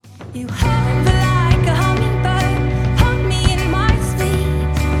You hover like a hummingbird, hug me in my sleep.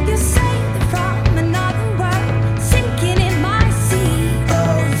 You say that from another world, sinking in my sea.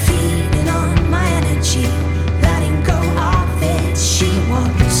 Oh, feeding on my energy, letting go of it. She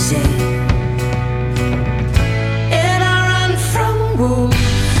won't say. And I run from wolves.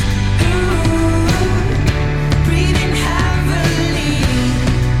 Breathing heavily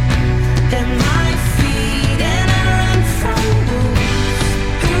at my feet, and I run from wolves.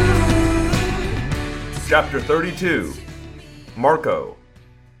 Chapter 32. Marco.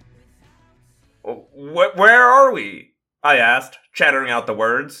 Where are we? I asked, chattering out the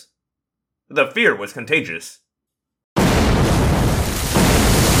words. The fear was contagious.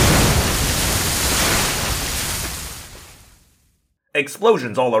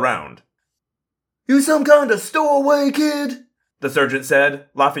 Explosions all around. You some kind of stowaway kid? The sergeant said,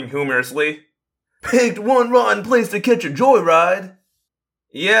 laughing humorously. Picked one rotten place to catch a joyride.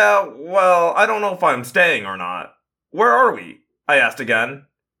 Yeah, well, I don't know if I'm staying or not. Where are we? I asked again.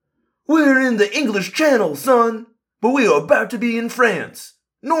 We're in the English Channel, son. But we are about to be in France.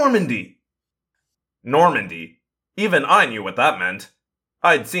 Normandy. Normandy. Even I knew what that meant.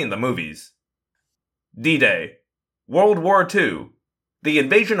 I'd seen the movies. D-Day. World War II. The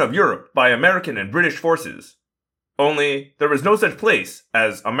invasion of Europe by American and British forces. Only, there was no such place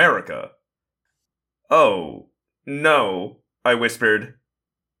as America. Oh, no, I whispered.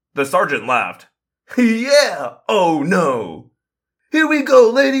 The sergeant laughed. Yeah, oh no. Here we go,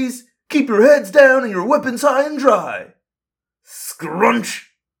 ladies. Keep your heads down and your weapons high and dry.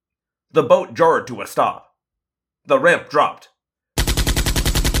 Scrunch. The boat jarred to a stop. The ramp dropped.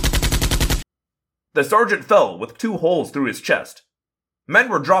 The sergeant fell with 2 holes through his chest. Men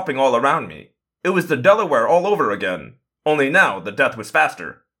were dropping all around me. It was the Delaware all over again, only now the death was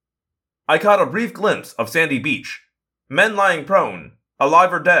faster. I caught a brief glimpse of sandy beach. Men lying prone,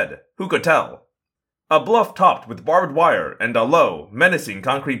 alive or dead, who could tell? A bluff topped with barbed wire and a low, menacing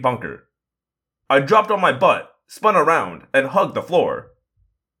concrete bunker. I dropped on my butt, spun around, and hugged the floor.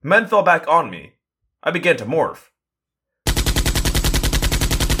 Men fell back on me. I began to morph.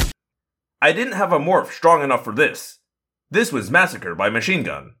 I didn't have a morph strong enough for this. This was massacre by machine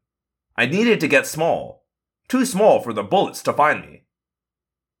gun. I needed to get small. Too small for the bullets to find me.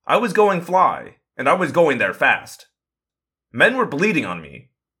 I was going fly, and I was going there fast. Men were bleeding on me.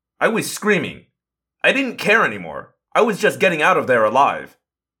 I was screaming. I didn't care anymore. I was just getting out of there alive.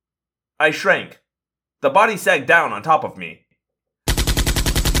 I shrank. The body sagged down on top of me.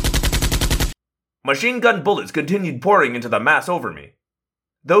 Machine gun bullets continued pouring into the mass over me.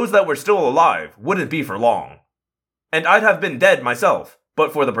 Those that were still alive wouldn't be for long. And I'd have been dead myself,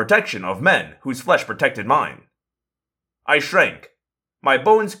 but for the protection of men whose flesh protected mine. I shrank. My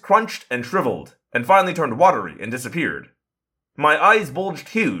bones crunched and shriveled, and finally turned watery and disappeared. My eyes bulged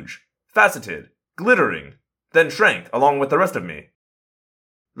huge, faceted, glittering, then shrank along with the rest of me.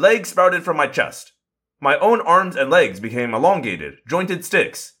 Legs sprouted from my chest. My own arms and legs became elongated, jointed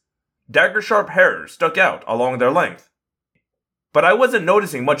sticks. Dagger-sharp hairs stuck out along their length. But I wasn't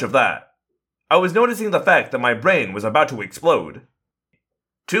noticing much of that. I was noticing the fact that my brain was about to explode.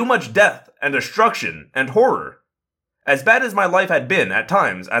 Too much death and destruction and horror. As bad as my life had been at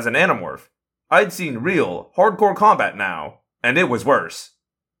times as an Animorph, I'd seen real, hardcore combat now, and it was worse.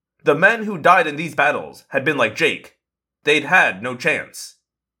 The men who died in these battles had been like Jake. They'd had no chance.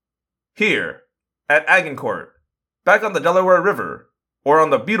 Here, at Agincourt, back on the Delaware River, or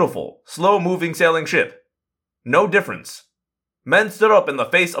on the beautiful, slow-moving sailing ship, no difference. Men stood up in the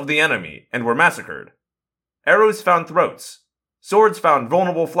face of the enemy and were massacred. Arrows found throats. Swords found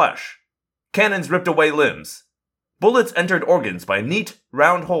vulnerable flesh. Cannons ripped away limbs. Bullets entered organs by neat,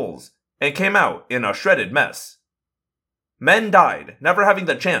 round holes and came out in a shredded mess. Men died, never having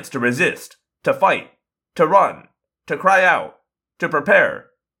the chance to resist, to fight, to run, to cry out, to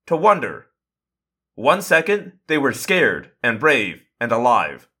prepare, to wonder. 1 second, they were scared and brave and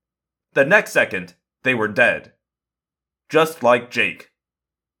alive. The next second, they were dead. Just like Jake.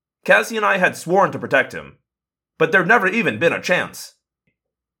 Cassie and I had sworn to protect him, but there'd never even been a chance.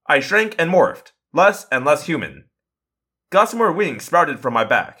 I shrank and morphed, less and less human. Gossamer wings sprouted from my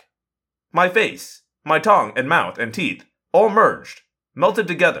back. My face, my tongue and mouth and teeth all merged, melted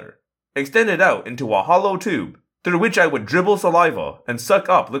together, extended out into a hollow tube through which I would dribble saliva and suck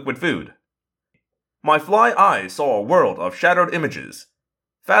up liquid food. My fly eyes saw a world of shadowed images,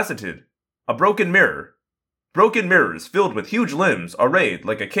 faceted, a broken mirror. Broken mirrors filled with huge limbs arrayed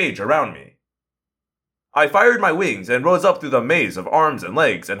like a cage around me. I fired my wings and rose up through the maze of arms and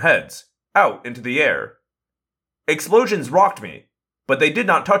legs and heads, out into the air. Explosions rocked me, but they did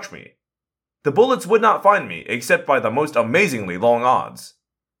not touch me. The bullets would not find me except by the most amazingly long odds.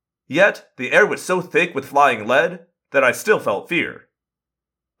 Yet, the air was so thick with flying lead that I still felt fear.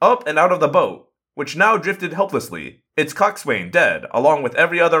 Up and out of the boat, which now drifted helplessly, its coxswain dead along with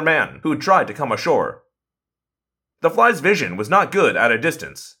every other man who tried to come ashore. The fly's vision was not good at a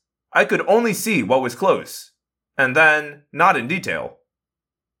distance. I could only see what was close, and then not in detail.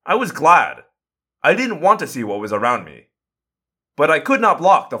 I was glad. I didn't want to see what was around me. But I could not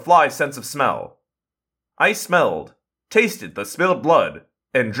block the fly's sense of smell. I smelled, tasted the spilled blood,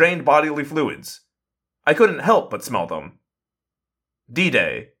 and drained bodily fluids. I couldn't help but smell them.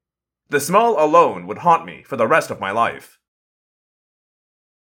 D-Day. The smell alone would haunt me for the rest of my life.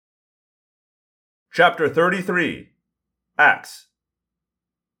 Chapter 33. Axe.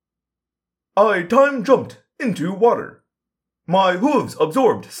 I time-jumped into water. My hooves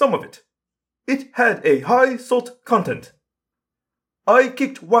absorbed some of it. It had a high salt content. I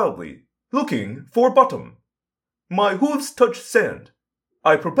kicked wildly, looking for bottom. My hooves touched sand.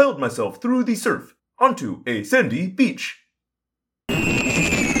 I propelled myself through the surf onto a sandy beach.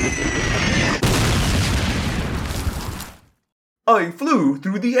 I flew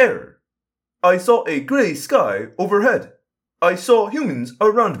through the air. I saw a gray sky overhead. I saw humans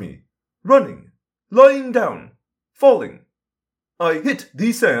around me, running, lying down, falling. I hit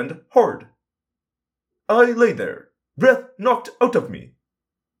the sand hard. I lay there, breath knocked out of me.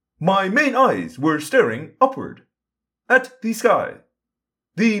 My main eyes were staring upward, at the sky,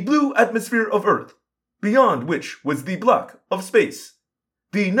 the blue atmosphere of Earth, beyond which was the black of space,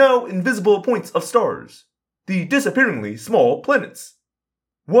 the now invisible points of stars, the disappearingly small planets,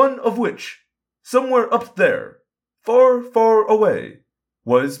 one of which, somewhere up there, far, far away,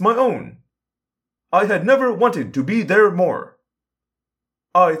 was my own. I had never wanted to be there more.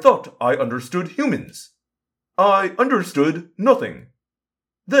 I thought I understood humans. I understood nothing.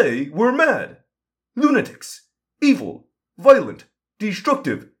 They were mad, lunatics, evil, violent,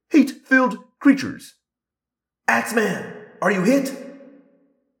 destructive, hate-filled creatures. Axeman, are you hit?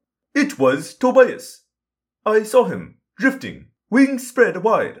 It was Tobias. I saw him, drifting, wings spread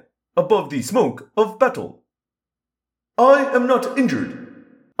wide, above the smoke of battle. I am not injured,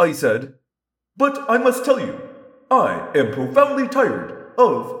 I said, but I must tell you, I am profoundly tired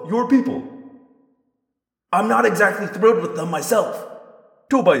of your people. I'm not exactly thrilled with them myself,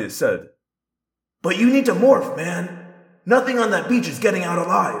 Tobias said. But you need to morph, man. Nothing on that beach is getting out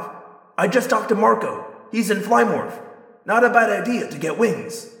alive. I just talked to Marco. He's in Flymorph. Not a bad idea to get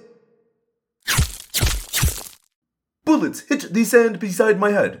wings. Bullets hit the sand beside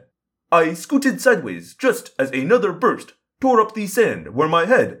my head. I scooted sideways just as another burst tore up the sand where my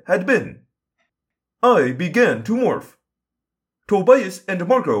head had been. I began to morph. Tobias and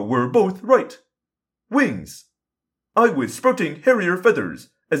Marco were both right. Wings. I was sprouting hairier feathers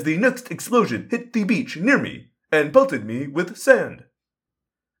as the next explosion hit the beach near me and pelted me with sand.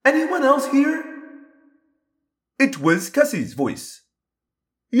 Anyone else here? It was Cassie's voice.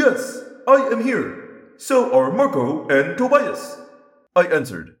 Yes, I am here. So are Marco and Tobias, I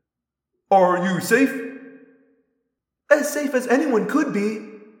answered. Are you safe? As safe as anyone could be,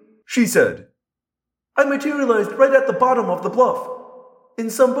 she said. I materialized right at the bottom of the bluff, in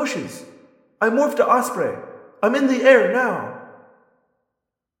some bushes. I morphed to Osprey. I'm in the air now.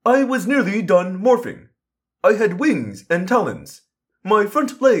 I was nearly done morphing. I had wings and talons. My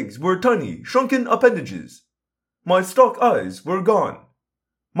front legs were tiny, shrunken appendages. My stalk eyes were gone.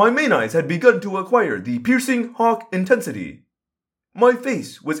 My main eyes had begun to acquire the piercing hawk intensity. My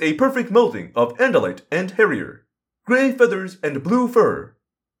face was a perfect melding of Andalite and Harrier, gray feathers and blue fur.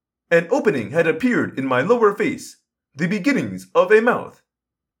 An opening had appeared in my lower face, the beginnings of a mouth,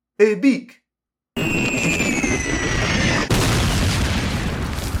 a beak.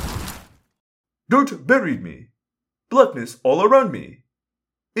 Dirt buried me, blackness all around me.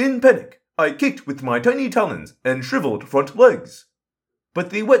 In panic, I kicked with my tiny talons and shriveled front legs. But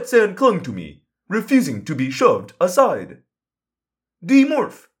the wet sand clung to me, refusing to be shoved aside.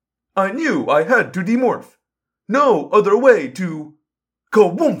 Demorph! I knew I had to demorph. No other way to...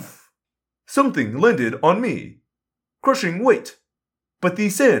 Ka-woomph! Something landed on me. Crushing weight. But the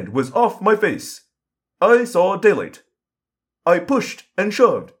sand was off my face. I saw daylight. I pushed and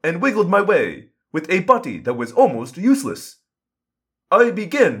shoved and wiggled my way, with a body that was almost useless. I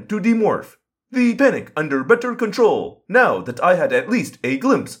began to demorph, the panic under better control now that I had at least a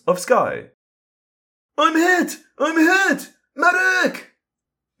glimpse of sky. I'm hit! I'm hit! Medic!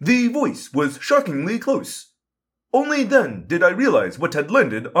 The voice was shockingly close. Only then did I realize what had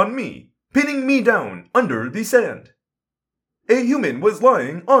landed on me, pinning me down under the sand. A human was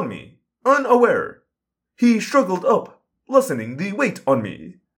lying on me, unaware. He struggled up, lessening the weight on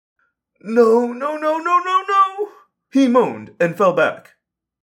me. No, no, no, no, no, no! He moaned and fell back.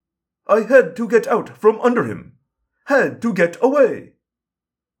 I had to get out from under him. Had to get away.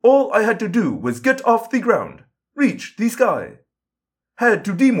 All I had to do was get off the ground, reach the sky. Had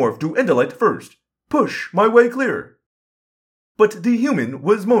to demorph to Endolite first, push my way clear. But the human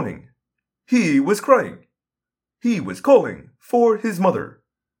was moaning. He was crying. He was calling for his mother.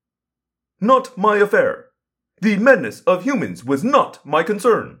 Not my affair. The madness of humans was not my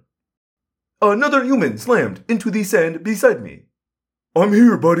concern. Another human slammed into the sand beside me. "I'm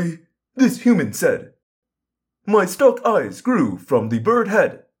here, buddy," this human said. My stalk eyes grew from the bird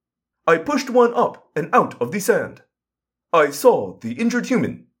head. I pushed one up and out of the sand. I saw the injured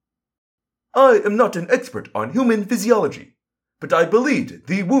human. I am not an expert on human physiology, but I believed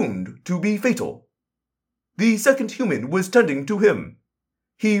the wound to be fatal. The second human was tending to him.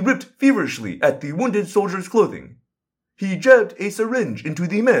 He ripped feverishly at the wounded soldier's clothing. He jabbed a syringe into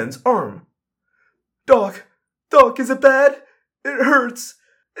the man's arm. Doc, is it bad? It hurts.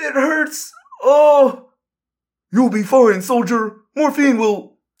 It hurts. Oh! You'll be fine, soldier. Morphine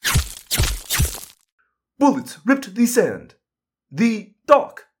will... Bullets ripped the sand. The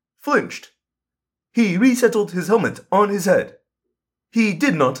doc flinched. He resettled his helmet on his head. He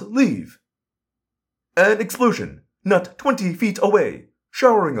did not leave. An explosion, not 20 feet away,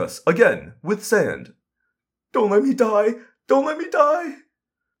 showering us again with sand. Don't let me die. Don't let me die.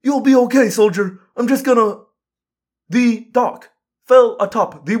 You'll be okay, soldier. I'm just gonna... The doc fell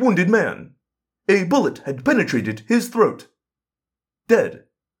atop the wounded man. A bullet had penetrated his throat. Dead,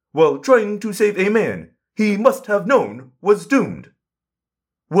 while trying to save a man he must have known was doomed.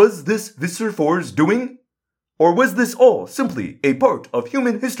 Was this Visser 4's doing? Or was this all simply a part of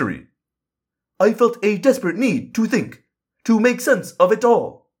human history? I felt a desperate need to think, to make sense of it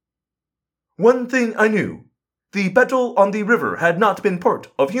all. One thing I knew. The battle on the river had not been part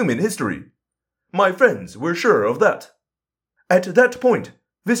of human history. My friends were sure of that. At that point,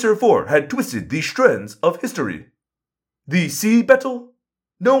 Visser 4 had twisted the strands of history. The sea battle?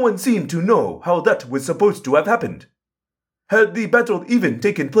 No one seemed to know how that was supposed to have happened. Had the battle even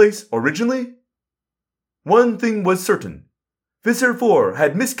taken place originally? One thing was certain. Visser 4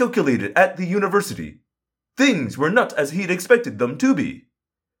 had miscalculated at the university. Things were not as he'd expected them to be.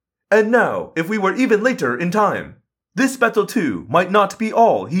 And now, if we were even later in time, this battle too might not be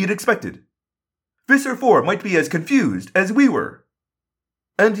all he'd expected. Visser 4 might be as confused as we were.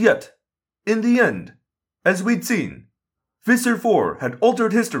 And yet, in the end, as we'd seen, Visser 4 had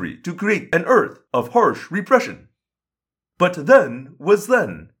altered history to create an Earth of harsh repression. But then was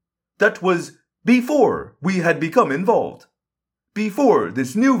then. That was before we had become involved. Before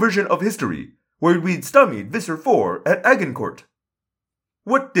this new version of history, where we'd stymied Visser 4 at Agincourt.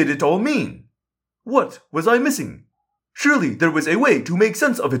 What did it all mean? What was I missing? Surely there was a way to make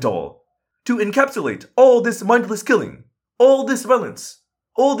sense of it all. To encapsulate all this mindless killing, all this violence,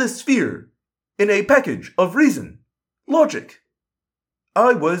 all this fear, in a package of reason. Logic.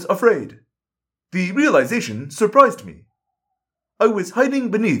 I was afraid. The realization surprised me. I was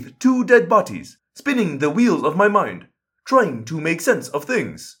hiding beneath two dead bodies, spinning the wheels of my mind, trying to make sense of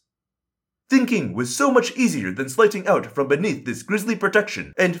things. Thinking was so much easier than sliding out from beneath this grisly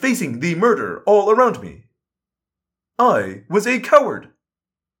protection and facing the murder all around me. I was a coward.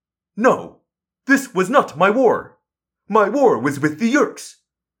 No, this was not my war. My war was with the Yeerks.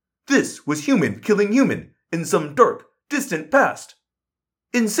 This was human killing human in some dark, distant past.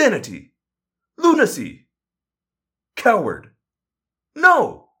 Insanity. Lunacy. Coward.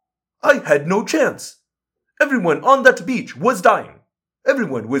 No! I had no chance. Everyone on that beach was dying.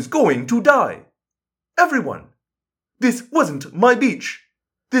 Everyone was going to die. Everyone. This wasn't my beach.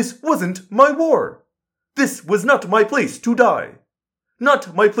 This wasn't my war. This was not my place to die.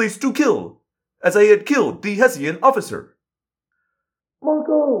 Not my place to kill, as I had killed the Hessian officer.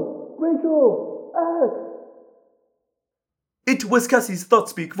 Marco! Rachel! Alex! It was Cassie's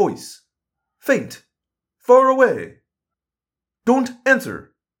thought-speak voice. Faint. Far away. Don't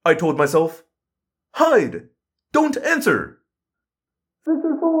answer, I told myself. Hide! Don't answer!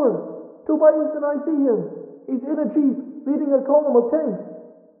 Visser 4! Tobias and I see him. He's in a jeep, leading a column of tanks.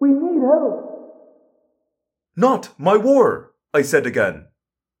 We need help. Not my war, I said again.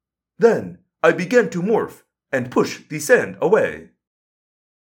 Then I began to morph and push the sand away.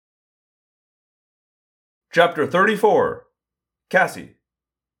 Chapter 34. Cassie.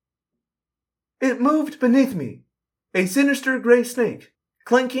 It moved beneath me, a sinister gray snake,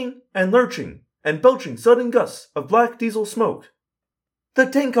 clanking and lurching and belching sudden gusts of black diesel smoke. The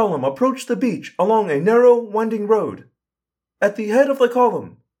tank column approached the beach along a narrow, winding road. At the head of the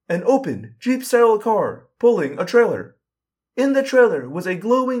column, an open, Jeep-style car pulling a trailer. In the trailer was a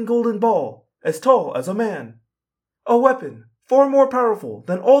glowing golden ball, as tall as a man. A weapon, far more powerful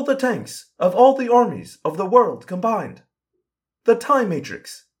than all the tanks of all the armies of the world combined. The Time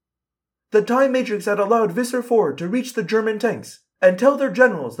Matrix. The Time Matrix had allowed Visser 4 to reach the German tanks and tell their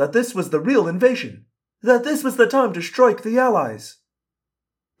generals that this was the real invasion, that this was the time to strike the Allies.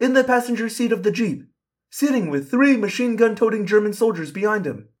 In the passenger seat of the Jeep, sitting with 3 machine gun-toting German soldiers behind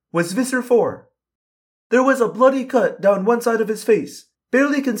him, was Visser 4. There was a bloody cut down one side of his face,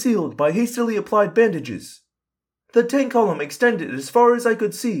 barely concealed by hastily applied bandages. The tank column extended as far as I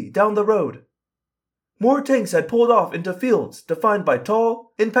could see down the road. More tanks had pulled off into fields defined by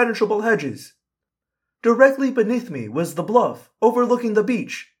tall, impenetrable hedges. Directly beneath me was the bluff overlooking the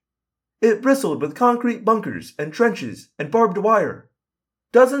beach. It bristled with concrete bunkers and trenches and barbed wire.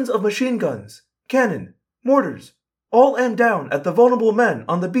 Dozens of machine guns, cannon, mortars, all aimed down at the vulnerable men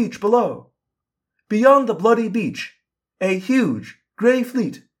on the beach below. Beyond the bloody beach, a huge, grey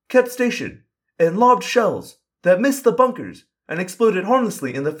fleet kept station and lobbed shells that missed the bunkers and exploded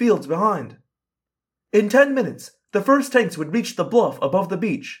harmlessly in the fields behind. In 10 minutes, the first tanks would reach the bluff above the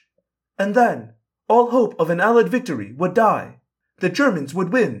beach, and then all hope of an Allied victory would die. The Germans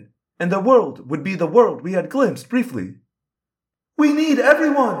would win, and the world would be the world we had glimpsed briefly. "We need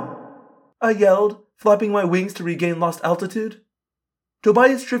everyone!" I yelled, flapping my wings to regain lost altitude.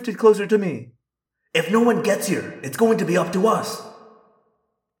 Tobias drifted closer to me. "If no one gets here, it's going to be up to us."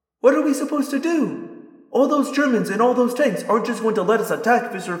 "What are we supposed to do? All those Germans and all those tanks aren't just going to let us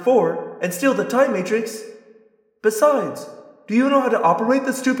attack Visser 4 and steal the Time Matrix. Besides, do you know how to operate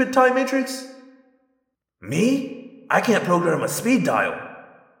the stupid Time Matrix?" "Me? I can't program a speed dial,"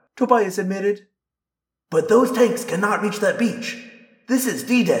 Tobias admitted. "But those tanks cannot reach that beach. This is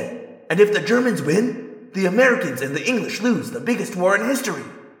D-Day, and if the Germans win, the Americans and the English lose the biggest war in history."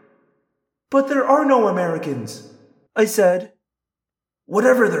 "But there are no Americans," I said.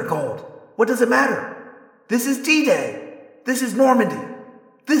 "Whatever they're called, what does it matter? This is D-Day. This is Normandy.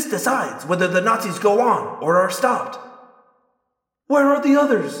 This decides whether the Nazis go on or are stopped." "Where are the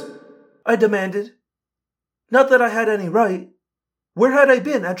others?" I demanded. Not that I had any right. Where had I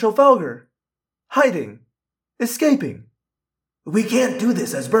been at Trafalgar? Hiding. Escaping. "We can't do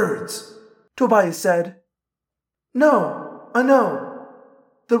this as birds," Tobias said. "No, I know.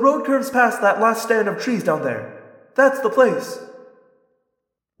 The road curves past that last stand of trees down there. That's the place."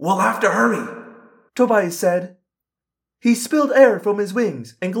 "We'll have to hurry," Tobias said. He spilled air from his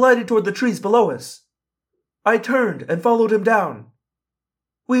wings and glided toward the trees below us. I turned and followed him down.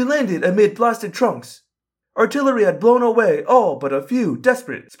 We landed amid blasted trunks. Artillery had blown away all but a few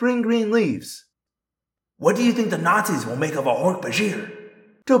desperate spring green leaves. "What do you think the Nazis will make of a Hork-Bashir?"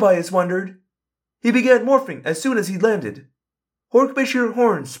 Tobias wondered. He began morphing as soon as he landed. Hork-Bashir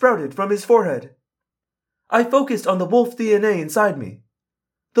horns sprouted from his forehead. I focused on the wolf DNA inside me.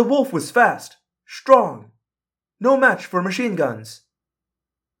 The wolf was fast, strong, no match for machine guns.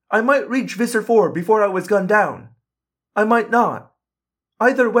 I might reach Visser 4 before I was gunned down. I might not.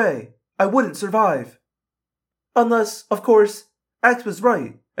 Either way, I wouldn't survive. Unless, of course, Axe was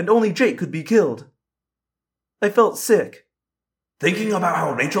right and only Jake could be killed. I felt sick. "Thinking about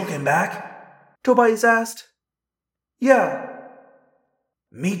how Rachel came back?" Tobias asked. "Yeah."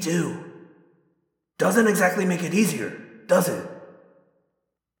 "Me too. Doesn't exactly make it easier, does it?"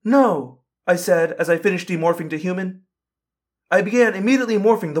 "No," I said as I finished demorphing to human. I began immediately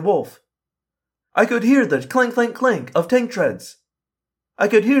morphing the wolf. I could hear the clank clank clank of tank treads. I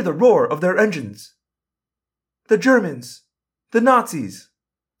could hear the roar of their engines. The Germans, the Nazis,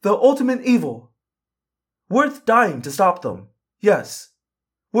 the ultimate evil. Worth dying to stop them, yes.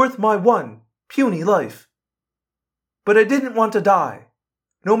 Worth my one puny life. But I didn't want to die,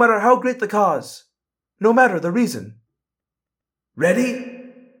 no matter how great the cause, no matter the reason. "Ready?"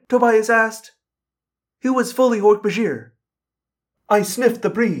 Tobias asked. He was fully Hork-Bashir. I sniffed the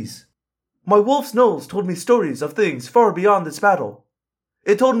breeze. My wolf's nose told me stories of things far beyond this battle.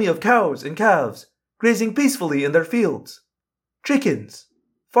 It told me of cows and calves grazing peacefully in their fields, chickens,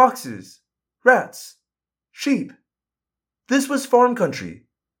 foxes, rats, sheep. This was farm country,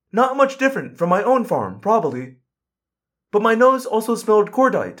 not much different from my own farm, probably. But my nose also smelled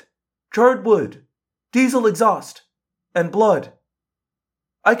cordite, charred wood, diesel exhaust, and blood.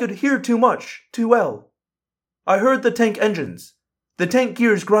 I could hear too much, too well. I heard the tank engines, the tank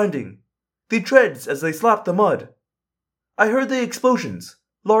gears grinding, the treads as they slapped the mud. I heard the explosions,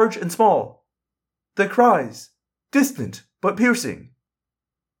 large and small. The cries, distant but piercing.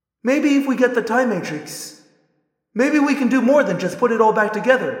 Maybe if we get the Time Matrix, maybe we can do more than just put it all back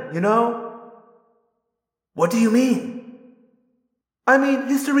together, you know? "What do you mean?" I mean,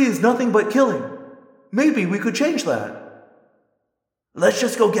 history is nothing but killing. Maybe we could change that. "Let's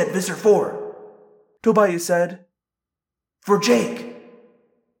just go get Visser 4, Tobias said. For Jake.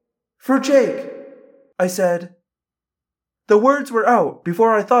 For Jake, I said. The words were out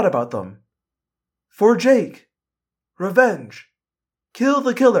before I thought about them. For Jake. Revenge. Kill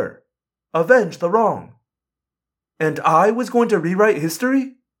the killer. Avenge the wrong. And I was going to rewrite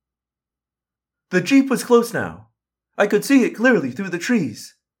history? The jeep was close now. I could see it clearly through the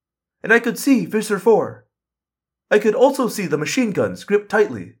trees. And I could see Visser 4. I could also see the machine guns gripped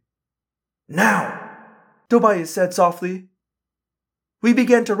tightly. Now, Tobias said softly. We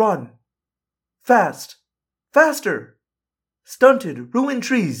began to run. Fast. Faster. Stunted, ruined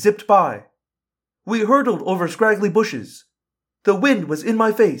trees zipped by. We hurtled over scraggly bushes. The wind was in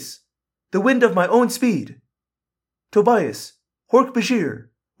my face. The wind of my own speed. Tobias, Hork Bashir,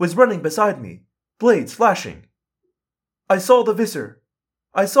 was running beside me, blades flashing. I saw the Visser.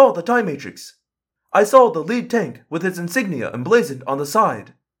 I saw the Time Matrix. I saw the lead tank with its insignia emblazoned on the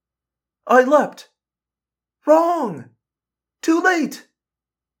side. I leapt. Wrong! Too late!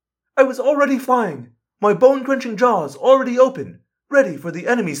 I was already flying, my bone-crunching jaws already open, ready for the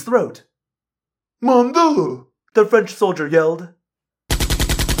enemy's throat. Mon Dieu! The French soldier yelled.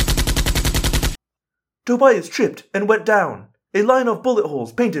 Tobias tripped and went down, a line of bullet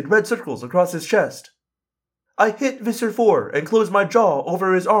holes painted red circles across his chest. I hit Visser 4 and closed my jaw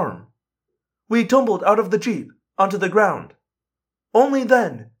over his arm. We tumbled out of the jeep, onto the ground. Only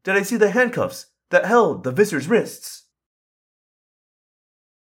then did I see the handcuffs that held the Visser's wrists.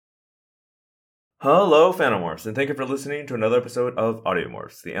 Hello, Phantomorphs, and thank you for listening to another episode of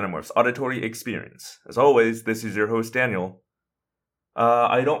Audiomorphs, the Animorphs auditory experience. As always, this is your host, Daniel.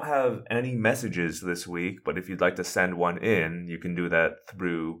 I don't have any messages this week, but if you'd like to send one in, you can do that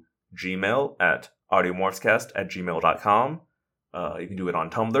through Gmail at audiomorphscast@gmail.com. You can do it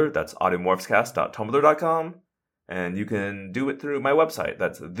on Tumblr, that's audiomorphscast.tumblr.com. And you can do it through my website,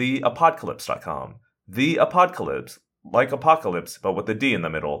 that's theapocalypse.com. The Apocalypse, like apocalypse, but with the D in the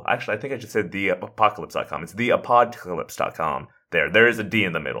middle. Actually, I think I just said theapocalypse.com. It's theapocalypse.com. There is a D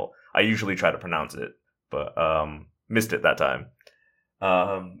in the middle. I usually try to pronounce it, but missed it that time.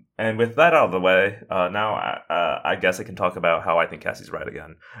 And with that out of the way, now I guess I can talk about how I think Cassie's right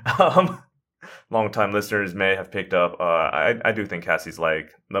again. Long-time listeners may have picked up, I do think Cassie's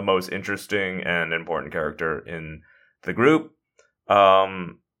like the most interesting and important character in the group.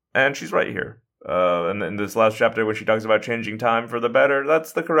 And she's right here. And in this last chapter, when she talks about changing time for the better,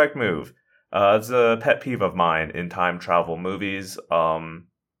 that's the correct move. It's a pet peeve of mine in time travel movies.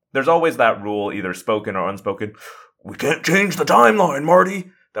 There's always that rule, either spoken or unspoken. We can't change the timeline,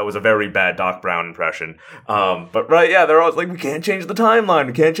 Marty. That was a very bad Doc Brown impression. But right, yeah, they're always like, we can't change the timeline.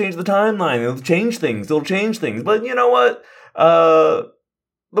 We can't change the timeline. It'll change things. But you know what? The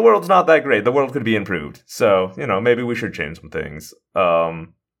world's not that great. The world could be improved. So, maybe we should change some things.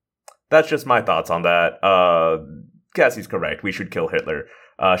 That's just my thoughts on that. Cassie's correct. We should kill Hitler.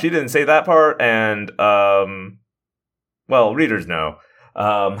 She didn't say that part, and, well, readers know.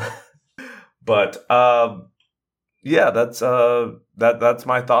 But, yeah, that's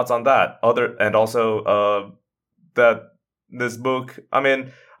my thoughts on that. Also, that this book, I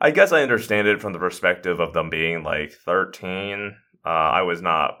mean, I guess I understand it from the perspective of them being, 13. I was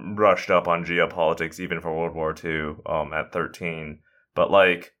not rushed up on geopolitics even for World War II, at 13. But,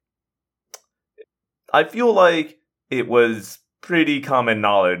 I feel like it was pretty common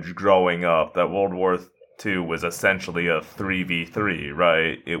knowledge growing up that World War II was essentially a 3v3,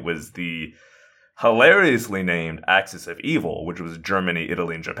 right? It was the hilariously named Axis of Evil, which was Germany,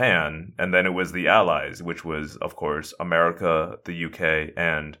 Italy, and Japan. And then it was the Allies, which was, of course, America, the UK,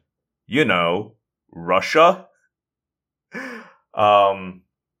 and, Russia.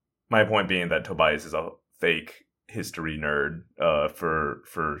 My point being that Tobias is a fake history nerd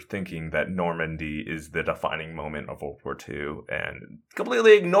for thinking that Normandy is the defining moment of World War II and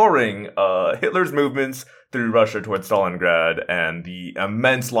completely ignoring Hitler's movements through Russia towards Stalingrad and the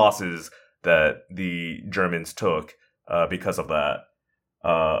immense losses that the Germans took because of that.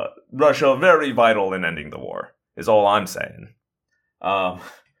 Russia very vital in ending the war, is all I'm saying. I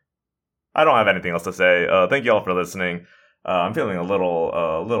don't have anything else to say. Thank you all for listening. I'm feeling a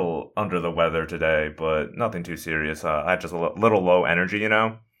little under the weather today, but nothing too serious. I had just a little low energy,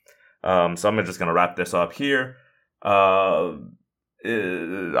 So I'm just going to wrap this up here. I've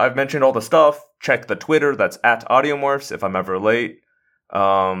mentioned all the stuff. Check the Twitter. That's at Audiomorphs if I'm ever late.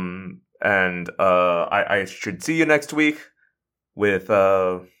 And I should see you next week with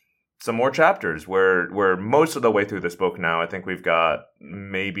some more chapters. We're most of the way through this book now. I think we've got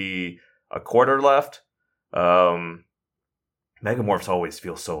maybe a quarter left. Megamorphs always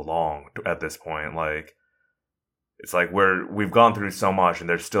feel so long at this point. It's like we've gone through so much and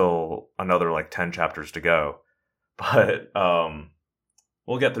there's still another 10 chapters to go. But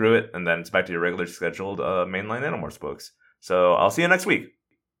we'll get through it, and then it's back to your regular scheduled mainline Animorphs books. So I'll see you next week.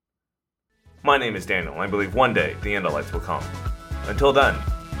 My name is Daniel, and I believe one day the Andalites will come. Until then,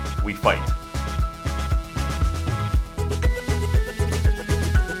 we fight.